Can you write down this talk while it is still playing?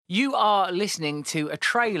You are listening to a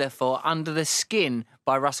trailer for Under the Skin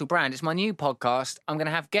by Russell Brand. It's my new podcast. I'm going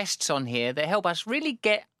to have guests on here that help us really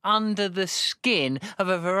get under the skin of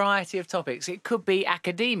a variety of topics. It could be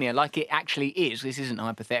academia, like it actually is. This isn't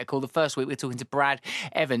hypothetical. The first week we're talking to Brad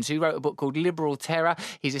Evans, who wrote a book called Liberal Terror.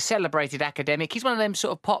 He's a celebrated academic. He's one of them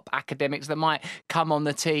sort of pop academics that might come on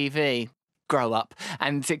the TV. Grow up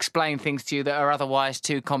and explain things to you that are otherwise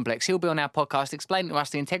too complex. He'll be on our podcast explaining to us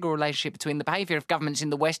the integral relationship between the behaviour of governments in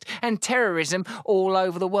the West and terrorism all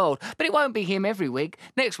over the world. But it won't be him every week.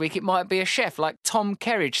 Next week it might be a chef like Tom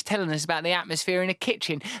Kerridge telling us about the atmosphere in a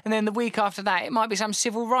kitchen. And then the week after that it might be some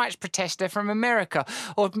civil rights protester from America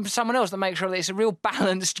or someone else that makes sure that it's a real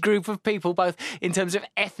balanced group of people, both in terms of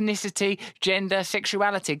ethnicity, gender,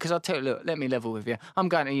 sexuality. Because I'll tell you, look, let me level with you. I'm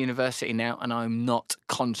going to university now and I'm not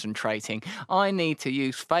concentrating. I need to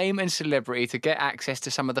use fame and celebrity to get access to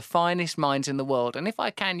some of the finest minds in the world. And if I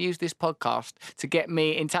can use this podcast to get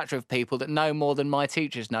me in touch with people that know more than my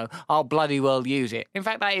teachers know, I'll bloody well use it. In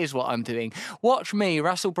fact, that is what I'm doing. Watch me,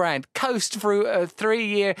 Russell Brand, coast through a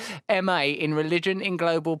 3-year MA in religion in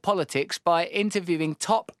global politics by interviewing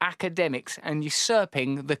top academics and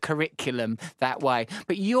usurping the curriculum that way.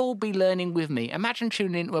 But you'll be learning with me. Imagine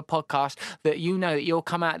tuning into a podcast that you know that you'll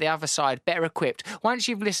come out the other side better equipped. Once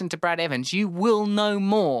you've listened to Brad Evans, you will know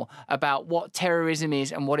more about what terrorism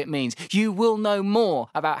is and what it means. You will know more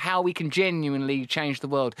about how we can genuinely change the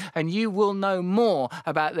world. And you will know more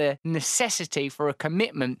about the necessity for a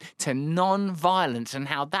commitment to non-violence and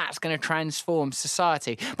how that's going to transform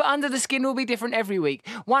society. But Under the Skin will be different every week.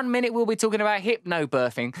 1 minute we'll be talking about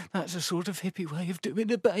hypnobirthing. That's a sort of hippie way of doing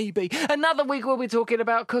a baby. Another week we'll be talking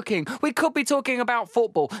about cooking. We could be talking about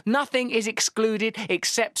football. Nothing is excluded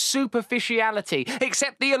except superficiality,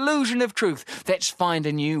 except the illusion of truth. Let's find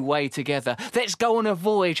a new way together. Let's go on a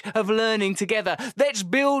voyage of learning together. Let's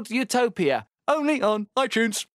build utopia. Only on iTunes.